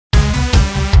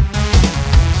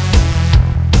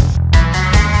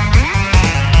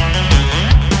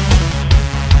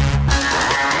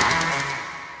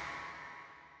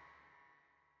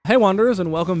Hey Wanderers,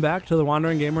 and welcome back to the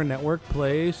Wandering Gamer Network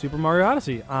Play Super Mario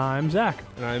Odyssey. I'm Zack.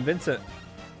 And I'm Vincent.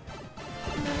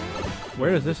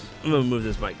 Where is this? I'm gonna move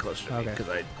this mic closer to me Okay. because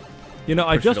I. You know,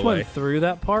 I Push it just away. went through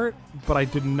that part, but I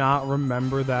did not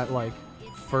remember that, like,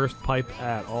 first pipe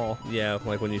at all. Yeah,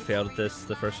 like when you failed at this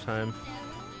the first time.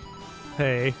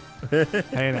 Hey.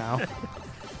 Hey now.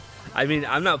 I mean,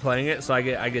 I'm not playing it, so I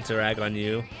get to rag on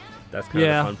you. That's kind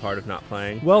Yeah. of the fun part of not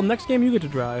playing. Well, next game you get to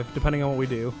drive, depending on what we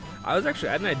do. I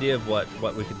had an idea of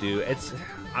what we could do.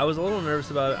 I was a little nervous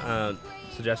about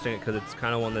suggesting it because it's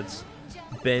kind of one that's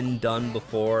been done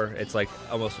before. It's like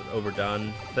almost an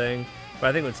overdone thing, but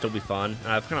I think it would still be fun.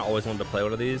 And I've kind of always wanted to play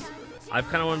one of these. I've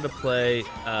kind of wanted to play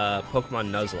Pokemon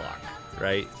Nuzlocke,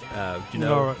 right? Do you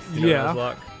know, yeah.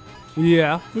 Nuzlocke?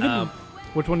 Yeah. We can,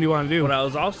 which one do you want to do? But I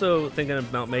was also thinking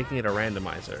about making it a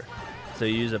randomizer. So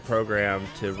you use a program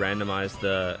to randomize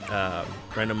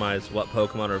randomize what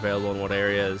Pokemon are available in what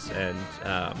areas, and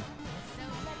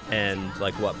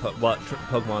like what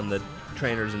Pokemon the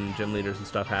trainers and gym leaders and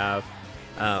stuff have.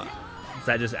 So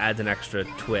that just adds an extra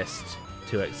twist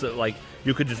to it. So like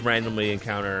you could just randomly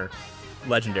encounter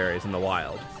legendaries in the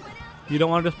wild. You don't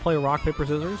want to just play rock, paper,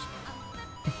 scissors?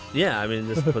 Yeah, I mean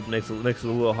this makes it a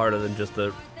little harder than just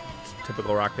the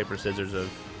typical rock, paper, scissors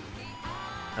of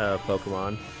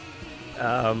Pokemon.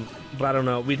 But I don't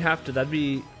know. We'd have to. That'd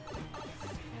be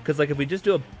because like if we just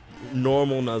do a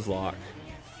normal Nuzlocke,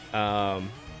 I'm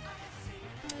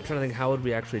trying to think how would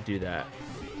we actually do that.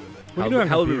 How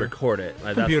would we record it?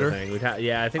 Like, Computer. That's the thing.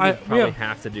 Yeah, I think we'd probably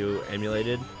have to do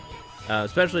emulated,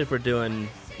 especially if we're doing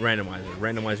randomizer.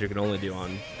 Randomizer you can only do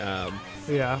on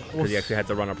Yeah. because you actually have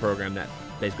to run a program that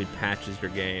basically patches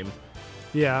your game.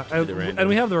 Yeah, and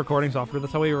we have the recording software.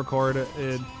 That's how we record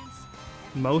it.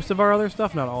 Most of our other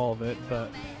stuff, not all of it, but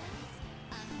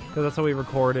because that's how we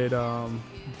recorded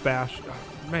Bash.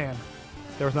 Oh, man,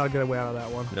 there was not a good way out of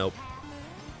that one. Nope.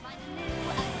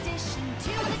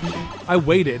 I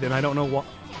waited, and I don't know what.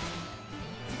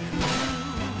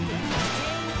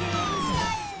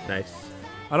 Nice.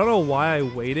 I don't know why I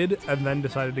waited and then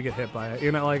decided to get hit by it.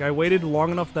 You know, like I waited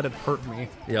long enough that it hurt me.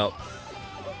 Yep.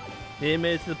 He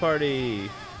made it to the party.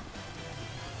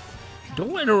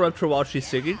 Don't interrupt her while she's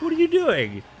singing. What are you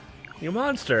doing? You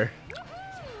monster.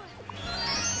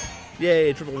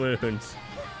 Yay, triple moons.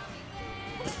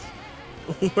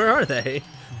 Where are they?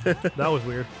 That was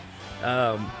weird.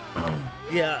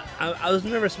 Yeah, I was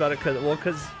nervous about it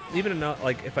because even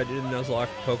like if I did a Nuzlocke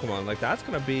Pokemon, like that's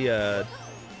gonna be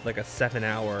like a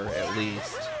 7-hour at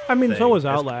least. I mean, thing. so was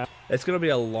Outlast. It's gonna be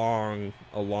a long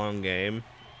game.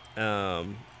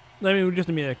 I mean, we just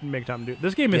need to make time to do it.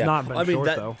 This game has not been short,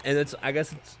 though. And I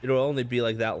guess it'll only be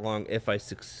like that long if I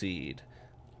succeed.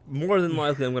 More than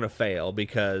likely, I'm going to fail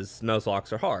because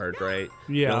Nuzlocks are hard, right?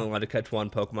 Yeah. You're only allowed to catch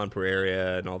one Pokemon per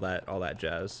area and all that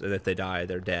jazz. And if they die,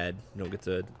 they're dead. You don't get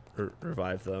to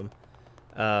revive them.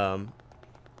 So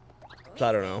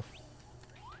I don't know.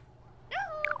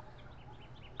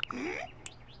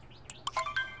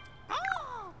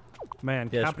 Man,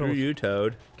 Yeah, screw you,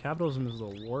 Toad. capitalism is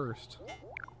the worst.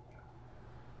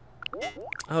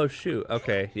 Oh, shoot.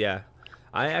 Okay, yeah.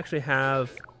 I actually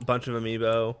have a bunch of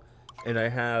amiibo, and I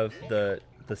have the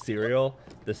cereal,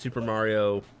 the Super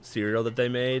Mario cereal that they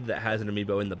made that has an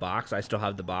amiibo in the box. I still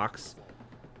have the box.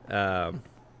 Yeah,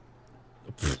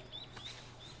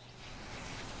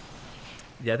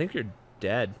 I think you're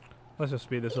dead. Let's just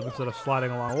speed this up instead of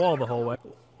sliding along a wall the whole way.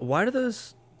 Why do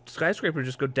those skyscrapers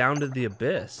just go down to the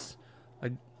abyss?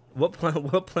 Like, what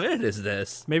planet is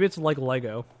this? Maybe it's like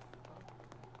Lego.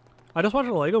 I just watched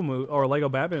a Lego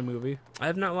Batman movie. I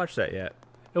have not watched that yet.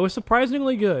 It was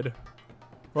surprisingly good.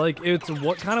 Like, it's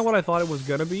what I thought it was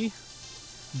gonna be,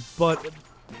 but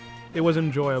it was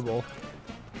enjoyable.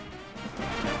 All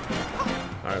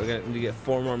right, we're gonna need to get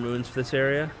 4 more moons for this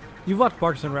area. You've watched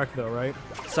Parks and Rec though, right?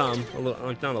 Some, a little,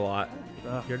 like not a lot. You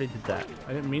already did that.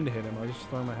 I didn't mean to hit him. I was just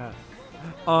throwing my hat.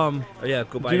 Oh yeah,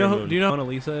 go buy Do you your know moon. who Mona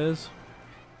Lisa is?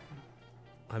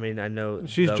 I mean, I know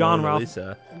She's the John Mona Ralph.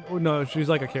 Lisa. Oh, no, she's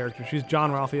like a character. She's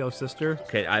John Ralphio's sister.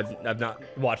 Okay, I've not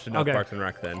watched enough Okay. Parks and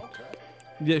Rec then.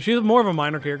 Yeah, she's more of a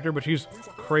minor character, but she's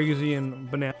crazy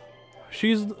and banana.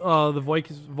 She's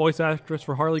the voice actress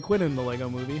for Harley Quinn in the Lego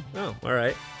movie. Oh, all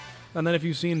right. And then if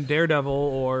you've seen Daredevil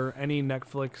or any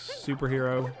Netflix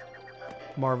superhero,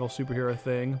 Marvel superhero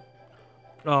thing,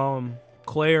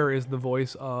 Claire is the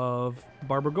voice of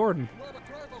Barbara Gordon.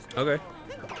 Okay.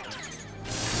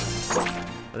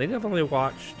 I think I've only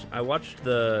watched. I watched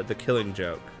the Killing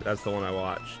Joke. That's the one I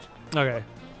watched. Okay.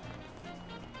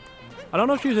 I don't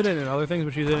know if she's in it in other things,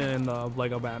 but she's in it in the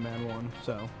Lego Batman one,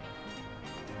 so.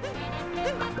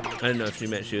 I didn't know if she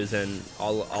meant she was in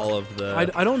all of the.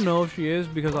 I don't know if she is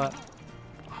because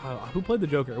who played the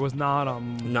Joker? It was not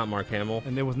Not Mark Hamill.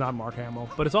 and it was not Mark Hamill.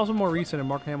 But it's also more recent, and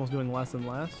Mark Hamill's doing less and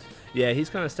less. Yeah, he's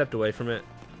kind of stepped away from it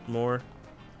more.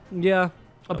 Yeah.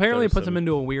 Apparently, it puts him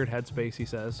into a weird headspace. He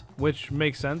says, which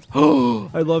makes sense.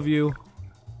 I love you.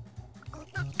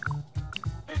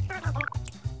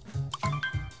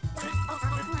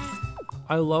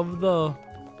 I love the.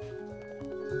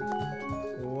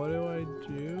 What do I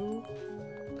do?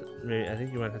 Maybe, I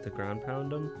think you might have to ground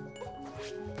pound him.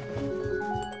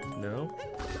 No?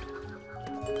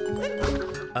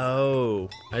 Oh,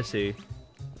 I see.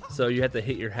 So you have to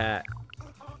hit your hat.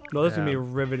 No, this is gonna be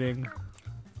riveting.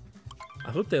 I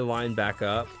hope they line back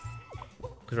up.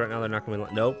 Because right now they're not going to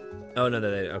be... Nope. Oh, no,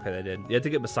 okay, they did. You have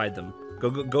to get beside them.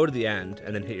 Go to the end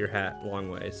and then hit your hat long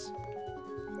ways.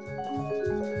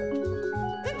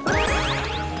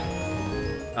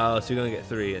 Oh, so you're going to get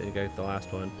 3 and you got the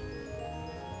last one.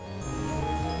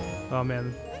 Oh,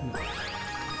 man.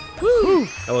 Woo!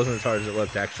 That wasn't as hard as it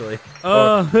looked, actually.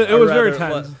 It was very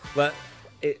tense. But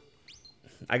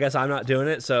I guess I'm not doing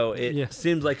it, so it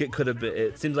seems like it could have been.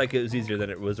 It seems like it was easier than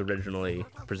it was originally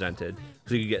presented,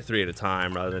 so you could get 3 at a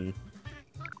time rather than.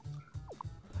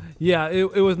 Yeah,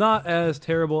 it was not as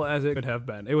terrible as it could have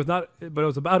been. It was not, but it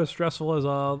was about as stressful as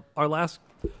our last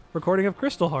recording of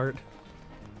Crystal Heart,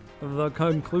 the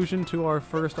conclusion to our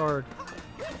first arc,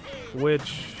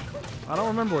 which I don't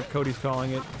remember what Cody's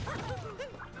calling it.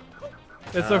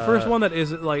 It's the first one that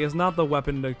is like it's not the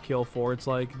weapon to kill for. It's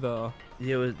like the.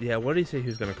 Yeah, what did he say he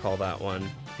was going to call that one?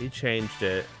 He changed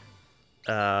it.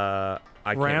 I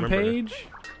can't remember. Rampage?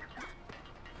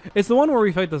 It's the one where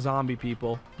we fight the zombie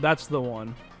people. That's the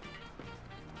one.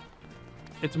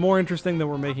 It's more interesting than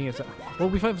we're making it. Well,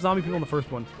 we fight zombie people in the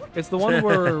first one. It's the one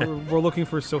where we're looking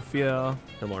for Sophia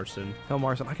Helmarsson.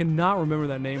 I cannot remember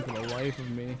that name for the life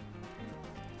of me.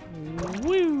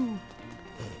 Woo!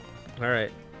 All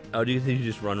right. Oh, do you think you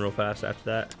just run real fast after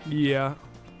that? Yeah.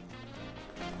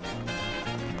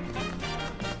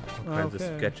 Kinds of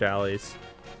sketch alleys.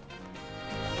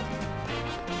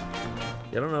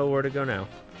 I don't know where to go now.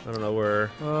 I don't know where.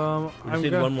 We just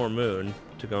need one more moon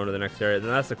to go into the next area.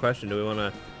 Then that's the question: do we want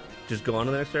to just go on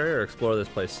to the next area or explore this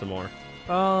place some more?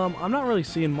 I'm not really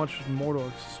seeing much more to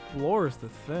explore. Is the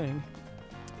thing.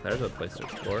 There's a place to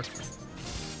explore.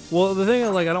 Well, the thing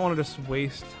is, like, I don't want to just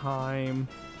waste time.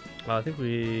 Well, I think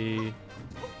we've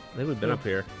been up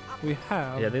here. We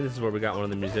have. Yeah, I think this is where we got one of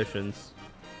the musicians.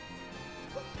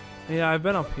 Yeah, I've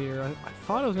been up here. I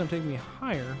thought it was going to take me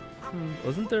higher.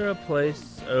 Wasn't there a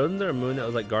place, wasn't there a moon that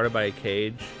was like guarded by a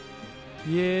cage?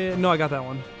 Yeah, no, I got that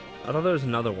one. I thought there was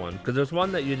another one. Because there's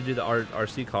one that you had to do the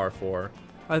RC car for.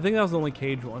 I think that was the only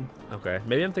cage one. Okay,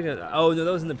 maybe I'm thinking, oh no,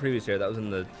 that was in the previous area. That was in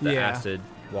the acid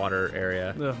water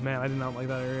area. Ugh, man, I did not like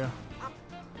that area.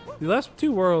 The last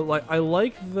two worlds, like, I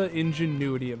like the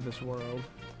ingenuity of this world.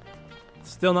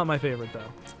 Still not my favorite, though.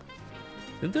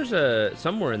 I think there's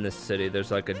somewhere in this city,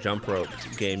 there's like a jump rope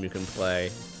game you can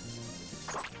play.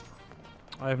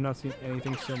 I have not seen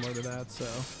anything similar to that, so.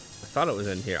 I thought it was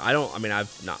in here. I mean,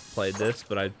 I've not played this,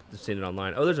 but I've seen it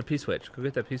online. Oh, there's a P-switch. Go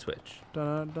get that P-switch.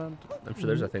 Dun, dun, dun. I'm sure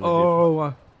there's a thing.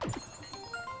 Oh.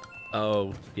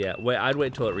 Oh, yeah. Wait, I'd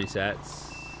wait till it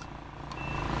resets.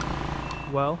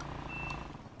 Well.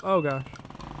 Oh, gosh.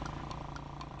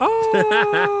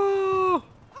 Oh!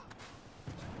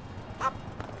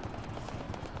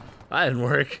 That didn't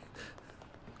work.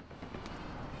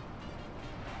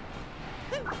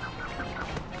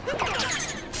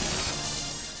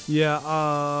 Yeah,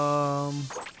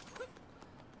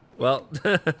 Well.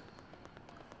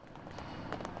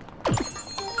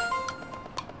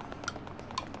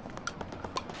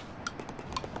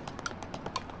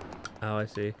 Oh, I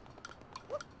see.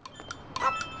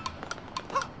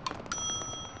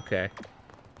 Okay.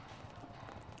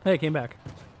 Hey, it came back.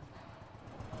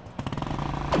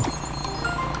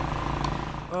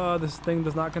 This thing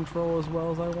does not control as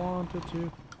well as I want it to.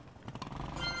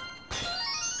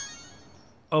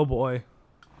 Oh boy.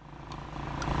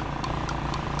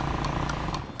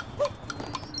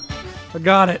 I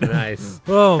got it. Nice.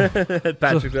 Oh.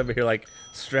 Patrick's over here like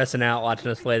stressing out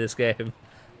watching us play this game.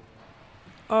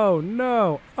 Oh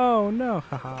no. Oh no.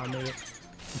 Haha, I made it.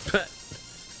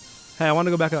 Hey, I want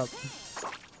to go back up.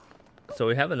 So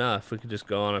we have enough. We could just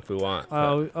go on if we want.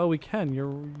 Oh, we can.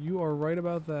 You are right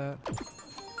about that.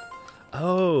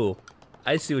 Oh,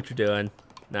 I see what you're doing.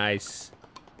 Nice.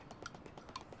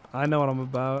 I know what I'm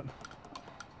about.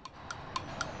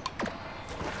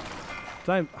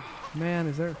 Time. Oh, man,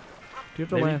 is there? Do you have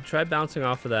to Maybe land? try bouncing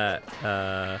off of that,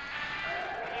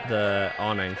 the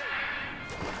awning.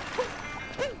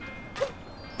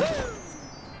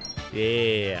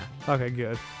 Yeah. Okay,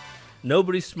 good.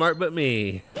 Nobody's smart but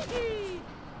me.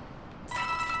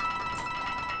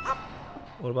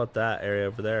 What about that area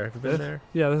over there? Have you been there?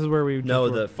 Yeah, this is where we... No,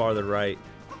 the farther right.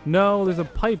 No, there's a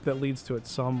pipe that leads to it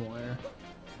somewhere.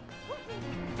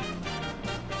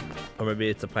 Or maybe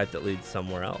it's a pipe that leads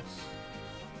somewhere else.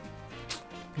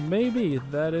 Maybe.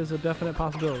 That is a definite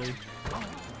possibility.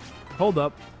 Hold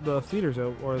up. The theater's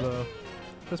out, or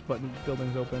this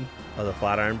building's open. Oh, the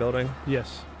Flatiron building?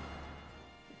 Yes.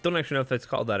 Don't actually know if it's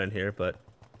called that in here, but...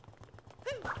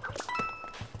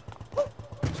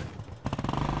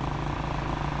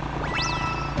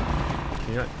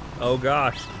 Yeah. Oh,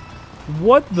 gosh.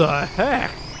 What the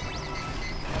heck?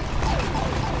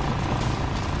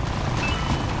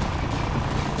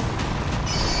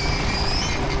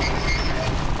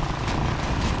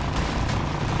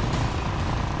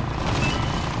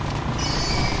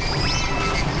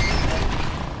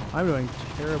 I'm doing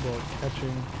terrible at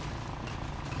catching.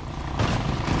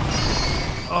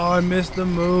 Oh, I missed the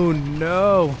moon.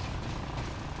 No.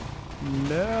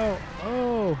 No.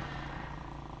 Oh.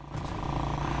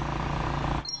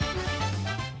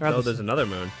 Oh, there's another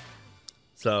moon.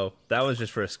 So that one's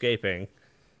just for escaping.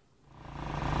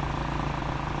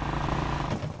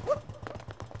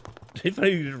 It's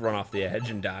funny you just run off the edge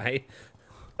and die.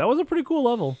 That was a pretty cool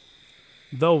level.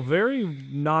 Though very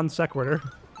non sequitur.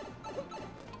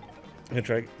 I'm gonna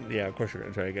try. Yeah, of course you're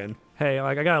gonna try again. Hey,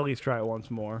 like I gotta at least try it once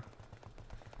more.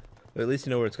 But at least you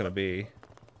know where it's gonna be.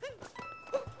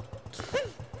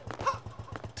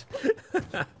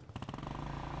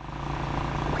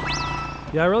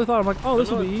 Yeah, I really thought, I'm like, oh, this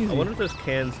will be easy. I wonder if those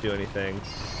cans do anything.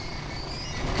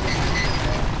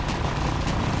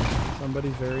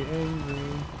 Somebody's very angry.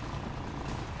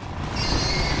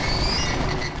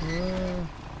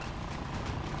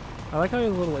 I like how he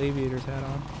has a little aviator's hat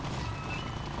on.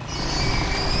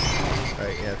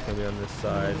 Alright, yeah, it's gonna be on this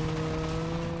side.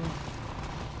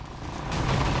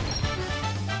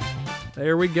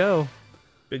 There we go.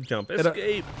 Big jump.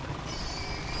 Escape!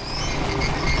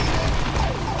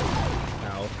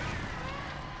 Ow.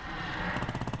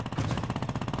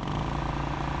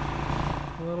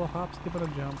 A little hop, skip, and a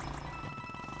jump.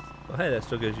 Well, hey, that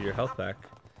still gives you your health back,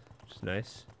 which is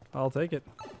nice. I'll take it.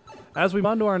 As we move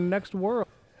on to our next world.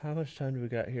 How much time do we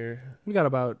got here? We got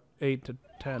about 8 to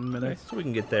 10 minutes. So we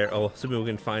can get there. Oh, assuming we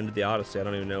can find the Odyssey. I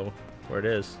don't even know where it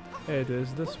is. It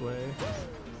is this way.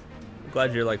 I'm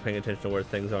glad you're like paying attention to where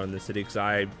things are in the city, because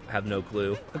I have no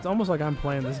clue. It's almost like I'm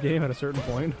playing this game at a certain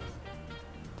point.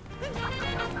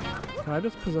 Can I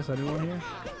just possess anyone here?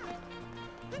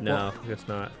 No, Well, I guess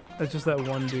not. It's just that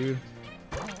one dude.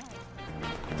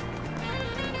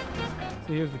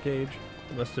 See, here's the cage.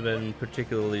 It must have been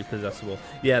particularly possessible.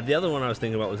 Yeah, the other one I was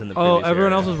thinking about was in the Oh, previous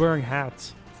everyone area. else is wearing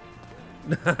hats.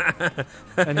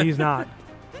 And he's not.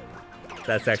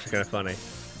 That's actually kind of funny.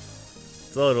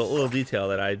 It's a little detail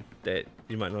that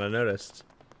you might not have noticed.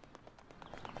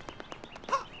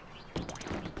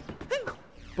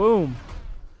 Boom.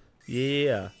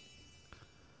 Yeah.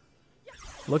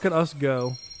 Look at us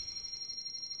go.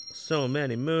 So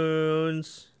many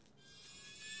moons.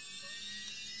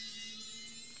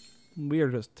 We are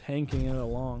just tanking it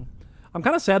along. I'm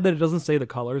kind of sad that it doesn't say the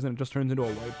colors and it just turns into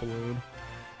a white balloon.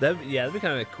 That'd be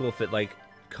kind of cool if it like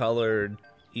colored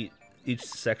each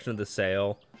section of the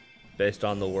sail based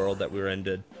on the world that we were in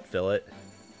to fill it.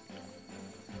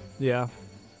 Yeah.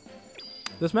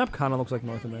 This map kind of looks like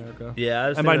North America. Yeah, I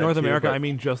was and by thinking that North too, America, but- I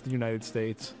mean just the United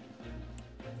States.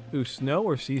 Ooh, snow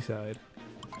or seaside?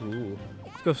 Ooh.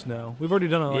 Let's go snow. We've already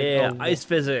done it. Like, Yeah, ice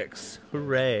physics.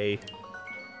 Hooray.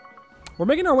 We're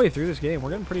making our way through this game.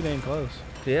 We're getting pretty dang close.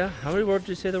 Yeah, how many words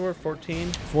did you say there were?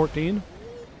 14? 14.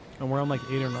 And we're on like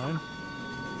 8 or 9.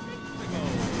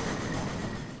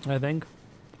 I think.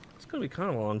 It's gonna be kind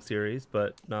of a long series,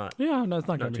 but not Yeah, no, it's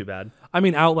not gonna too be bad. I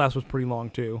mean, Outlast was pretty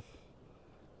long too.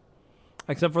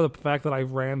 Except for the fact that I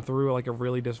ran through like a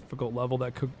really difficult level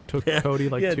that took Cody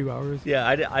like yeah. 2 hours. Yeah,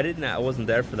 I wasn't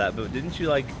there for that, but didn't you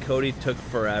like Cody took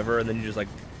forever and then you just like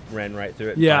ran right through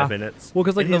it in 5 minutes? Well,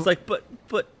 because like and he's like, but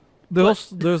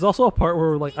there's also a part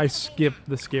where like I skipped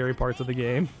the scary parts of the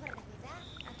game.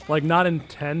 Like not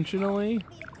intentionally.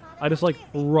 I just like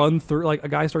run through, like a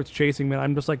guy starts chasing me and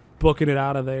I'm just like booking it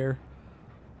out of there.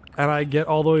 And I get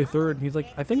all the way through it and he's like,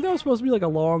 I think that was supposed to be like a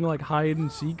long like hide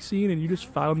and seek scene and you just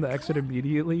found the exit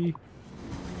immediately.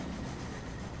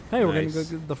 Hey, we're gonna go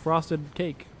get the frosted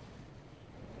cake.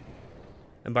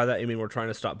 And by that you mean we're trying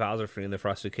to stop Bowser from eating the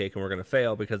frosted cake and we're gonna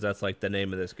fail because that's like the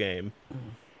name of this game.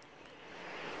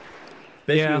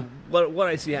 Basically, what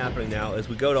I see happening now is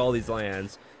we go to all these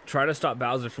lands, try to stop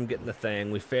Bowser from getting the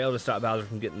thing, we fail to stop Bowser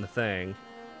from getting the thing,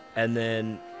 and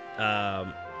then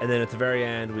and then at the very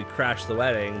end we crash the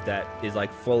wedding that is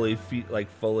like fully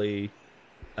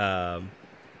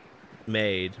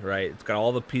made, right? It's got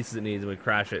all the pieces it needs, and we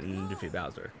crash it and defeat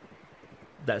Bowser.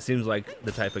 That seems like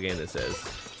the type of game this is.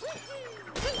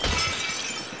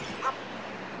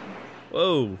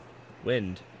 Whoa,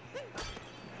 wind.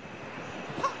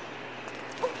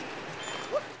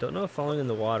 Don't know if falling in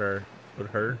the water would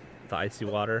hurt, the icy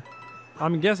water.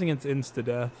 I'm guessing it's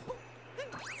insta-death.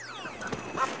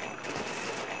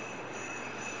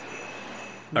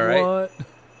 All right.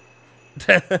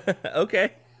 What?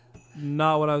 Okay.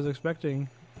 Not what I was expecting.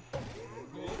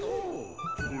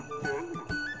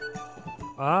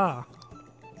 Ah.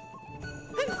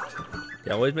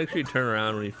 Yeah, always make sure you turn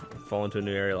around when you fall into a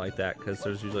new area like that, because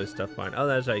there's usually stuff behind. Oh,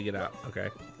 that's how you get out. Okay.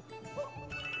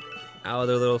 Ow,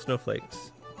 they're little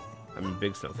snowflakes. I mean,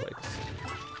 big snowflakes.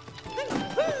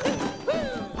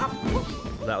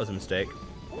 That was a mistake.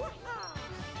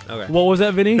 Okay. What was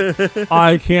that, Vinny?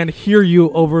 I can't hear you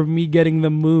over me getting the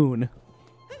moon.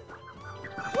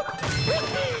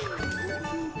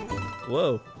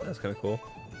 Whoa, that's kind of cool.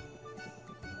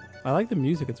 I like the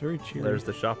music. It's very cheery. There's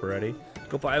the shop already.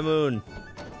 Go buy a moon.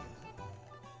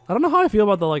 I don't know how I feel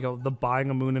about the buying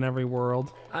a moon in every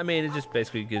world. I mean, it just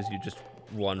basically gives you just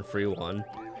one free one.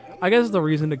 I guess it's the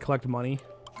reason to collect money.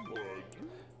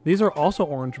 These are also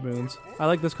orange moons. I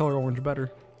like this color orange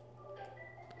better.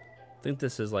 I think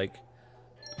this is like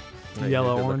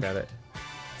yellow orange. Look at it.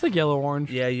 It's like yellow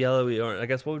orange. Yeah, yellowy orange. I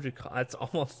guess what would you call? It's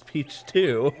almost peach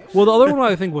too. Well, the other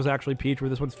one I think was actually peach, where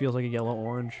this one feels like a yellow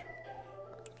orange.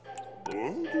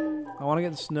 I want to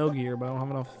get snow gear, but I don't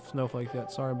have enough snowflakes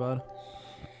yet. Sorry, bud.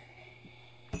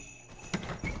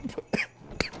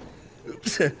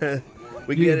 Oops.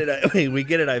 We get it.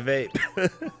 I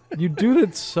vape. You do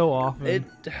that so often. It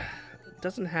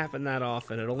doesn't happen that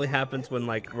often. It only happens when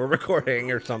like we're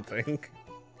recording or something.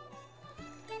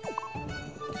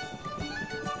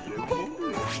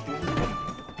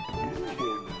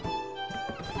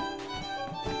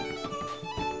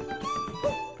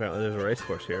 Apparently there's a race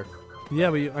course here. Yeah,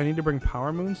 but I need to bring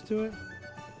power moons to it.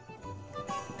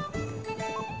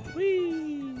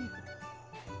 Whee!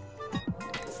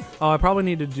 Oh, I probably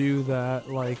need to do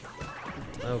that, like...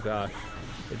 Oh gosh.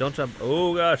 Hey, don't jump.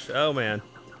 Oh gosh. Oh man.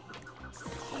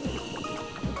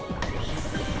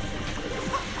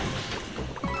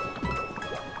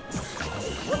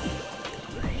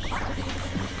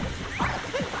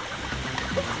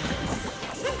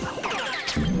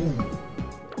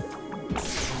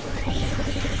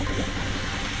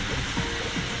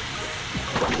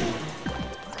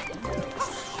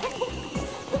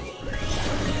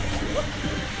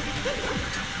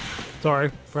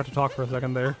 Sorry, forgot to talk for a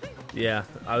second there. Yeah,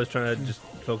 I was trying to just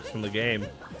focus on the game.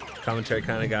 Commentary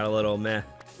kind of got a little meh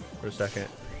for a second.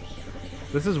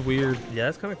 This is weird. Yeah,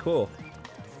 that's kind of cool.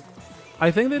 I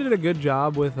think they did a good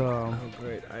job with... Oh,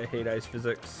 great. I hate ice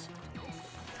physics.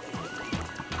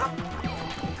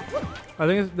 I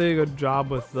think they did a good job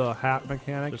with the hat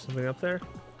mechanic. There's something up there?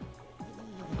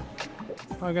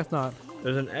 Oh, I guess not.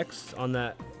 There's an X on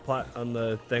that on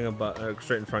the thing about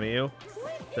straight in front of you.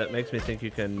 That makes me think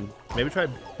you can maybe try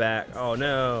back. Oh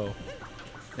no!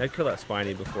 I'd kill that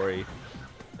Spiny before he.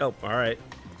 Oh, all right.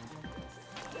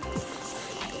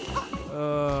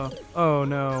 Oh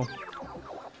no.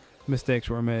 Mistakes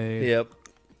were made. Yep.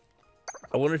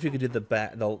 I wonder if you could do the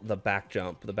back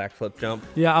jump, the backflip jump.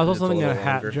 Yeah, I was also thinking a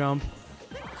hat jump.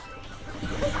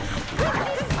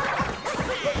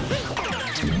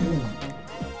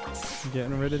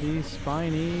 Getting rid of these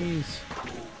Spinies.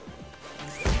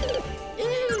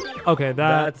 Okay,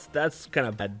 that's kind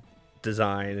of bad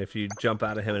design if you jump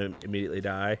out of him and immediately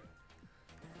die.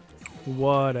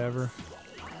 Whatever.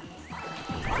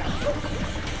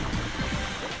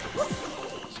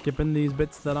 Skipping these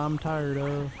bits that I'm tired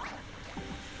of.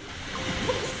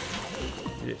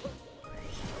 Yeah.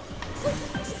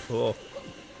 Cool.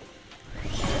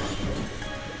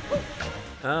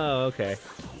 Oh, okay.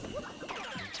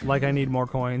 Like I need more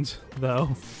coins, though.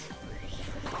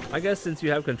 I guess since you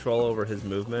have control over his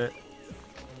movement.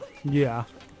 Yeah.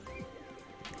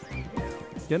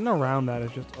 Getting around that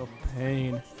is just a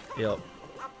pain. Yep.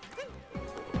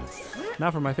 Now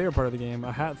for my favorite part of the game,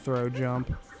 a hat throw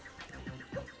jump.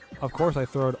 Of course I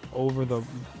throw it over the...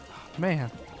 Man.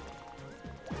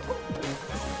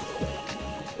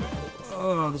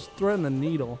 Oh, just threading the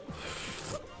needle.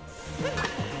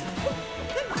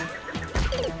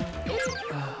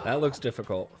 That looks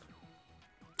difficult.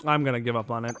 I'm gonna give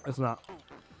up on it. It's not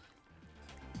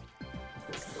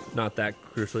that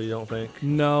crucial, you don't think?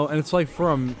 No, and it's like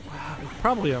from... It's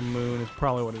probably a moon. It's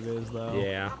probably what it is, though.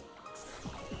 Yeah.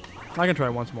 I can try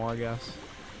once more, I guess.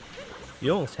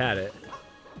 You almost had it.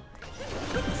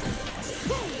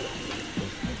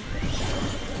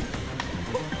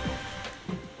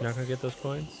 You're not gonna get those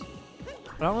coins?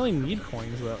 I don't really need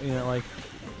coins though. You know, like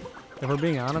if we're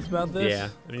being honest about this. Yeah.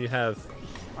 I mean, you have.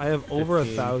 I have 15. over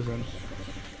 1,000.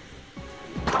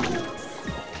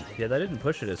 Yeah, that didn't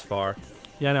push it as far.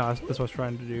 Yeah, I know. That's what I was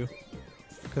trying to do.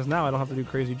 Because now I don't have to do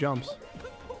crazy jumps.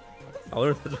 I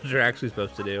wonder if that's what you're actually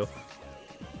supposed to do.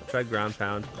 Try ground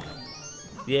pound.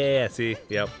 Yeah, see?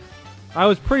 Yep. I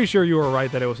was pretty sure you were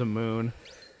right that it was a moon.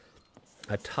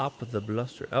 Atop of the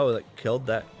bluster. Oh, like killed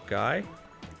that guy?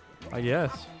 I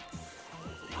guess.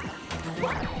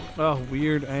 Oh,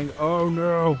 weird angle. Oh,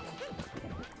 no.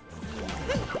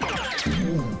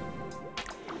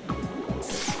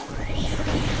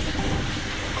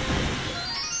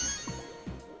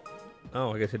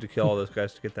 Oh, I guess I had to kill all those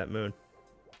guys to get that moon.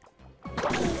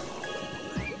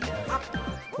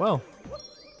 Well.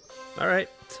 Alright.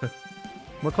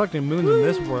 We're collecting moons in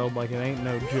this world like it ain't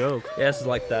no joke. Yeah, this is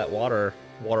like that water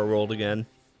world again.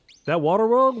 That water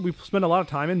world, we spent a lot of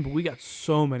time in, but we got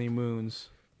so many moons.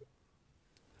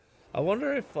 I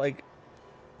wonder if, like...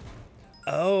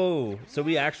 Oh, so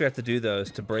we actually have to do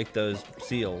those to break those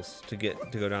seals to go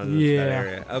down to that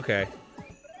area. Okay.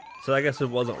 So I guess it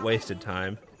wasn't wasted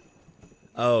time.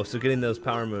 Oh, so getting those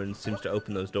power moons seems to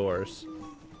open those doors.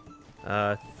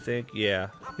 I think, yeah.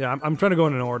 Yeah, I'm trying to go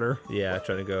in an order. Yeah,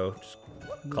 trying to go just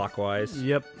clockwise.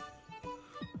 Yep.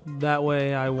 That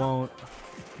way I won't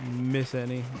miss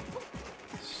any.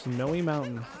 Snowy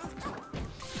Mountain.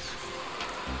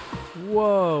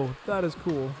 Whoa, that is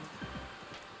cool.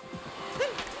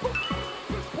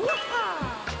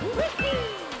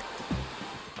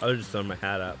 I was just throwing my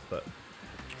hat up, but...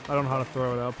 I don't know how to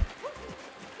throw it up.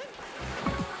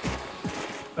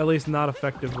 At least not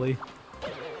effectively.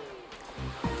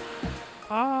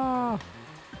 Ah!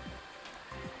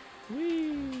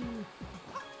 Whee!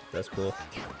 That's cool.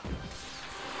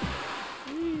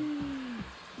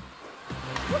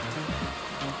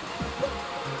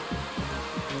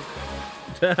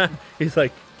 He's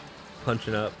like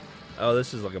punching up. Oh,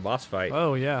 this is like a boss fight.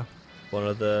 Oh, yeah. One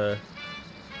of the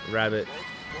rabbit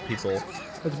people.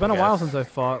 It's been a while since I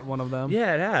fought one of them.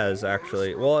 Yeah, it has,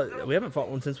 actually. Well, we haven't fought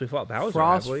one since we fought Bowser,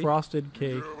 have we? Frosted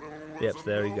cake. Yep, so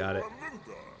there you got it.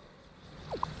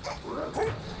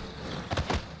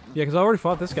 Yeah, because I already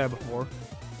fought this guy before.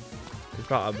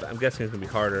 I'm guessing it's going to be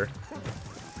harder.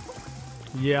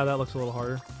 Yeah, that looks a little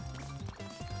harder.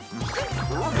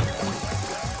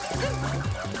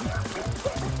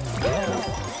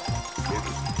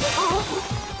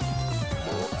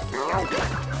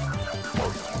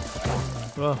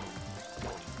 Oh.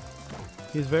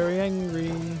 He's very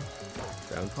angry.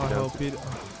 I hope he...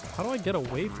 How do I get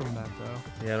away from that,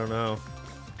 though? Yeah, I don't know.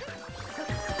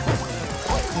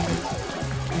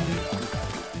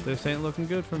 This ain't looking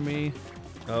good for me.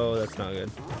 Oh, that's not good.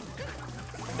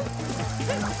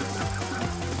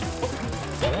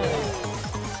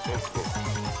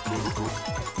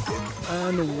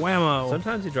 And whammo.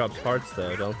 Sometimes he drops hearts,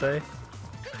 though, don't they?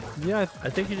 Yeah, I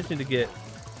think you just need to get...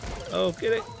 Oh,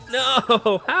 get it.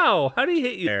 No! How? How do you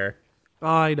hit you there?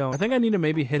 I don't. I think I need to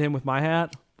maybe hit him with my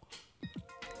hat.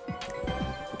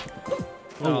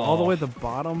 Oh, all the way at the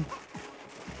bottom?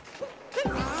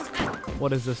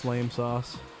 What is this lame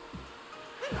sauce?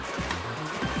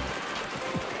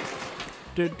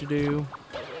 Do-do-do.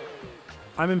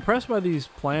 I'm impressed by these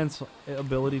plants'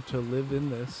 ability to live in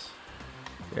this.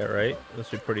 Yeah, right?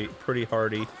 This would be pretty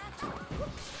hardy.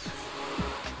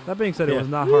 That being said, it was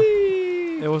not hard.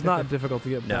 It was not difficult to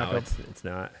get back up. No, it's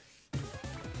not.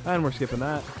 And we're skipping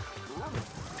that.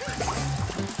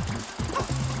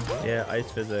 Yeah,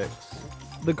 ice physics.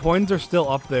 The coins are still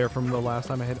up there from the last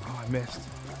time I hit. Oh, I missed.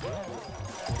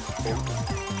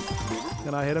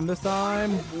 Can I hit him this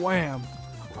time? Wham!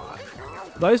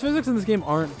 The ice physics in this game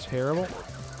aren't terrible.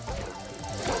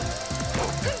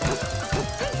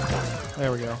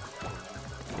 There we go.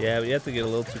 Yeah, but you have to get a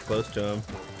little too close to him.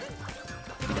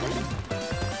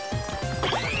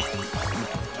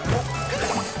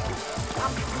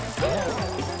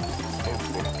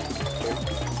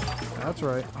 That's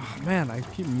right. Oh, man, I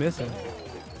keep missing.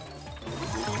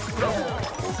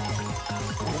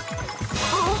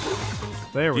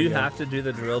 There we go. Do you have to do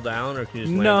the drill down, or can you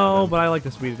just land No, on him? but I like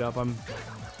to speed it up. I'm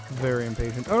very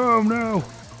impatient. Oh, no!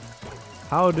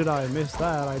 How did I miss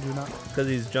that? I do not. Because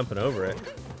he's jumping over it.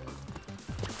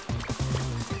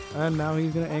 And now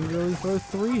he's going to angrily throw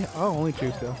 3. Oh, only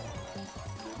 2 still.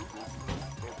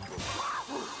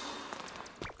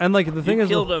 And, like, the thing You is...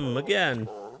 killed him again.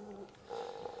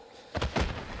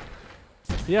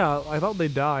 Yeah, I thought they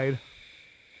died.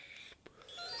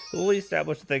 Well, we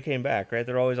established that they came back, right?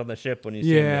 They're always on the ship when you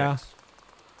see them next.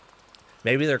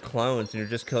 Maybe they're clones and you're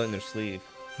just killing their sleeve.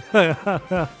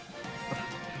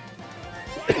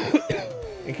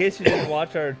 case you didn't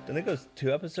watch I think it was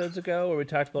 2 episodes ago where we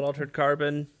talked about Altered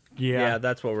Carbon. Yeah,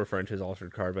 that's what we're referring to as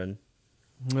Altered Carbon.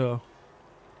 Oh.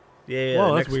 Yeah,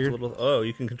 well, that's weird.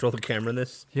 You can control the camera in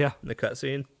this? Yeah. In the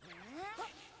cutscene?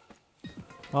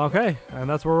 Okay, and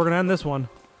that's where we're going to end this one.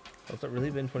 Has it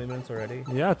really been 20 minutes already?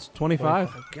 Yeah, it's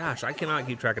 25. Gosh, I cannot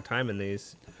keep track of time in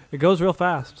these. It goes real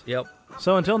fast. Yep.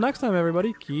 So until next time,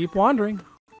 everybody, keep wandering.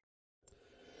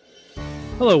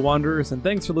 Hello, Wanderers, and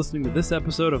thanks for listening to this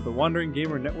episode of the Wandering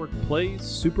Gamer Network Plays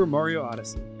Super Mario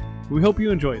Odyssey. We hope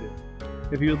you enjoyed it.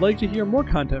 If you would like to hear more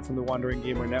content from the Wandering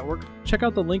Gamer Network, check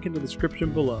out the link in the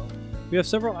description below. We have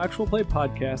several actual play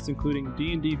podcasts, including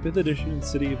D&D 5th Edition and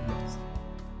City of Mist.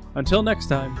 Until next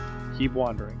time, keep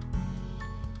wandering.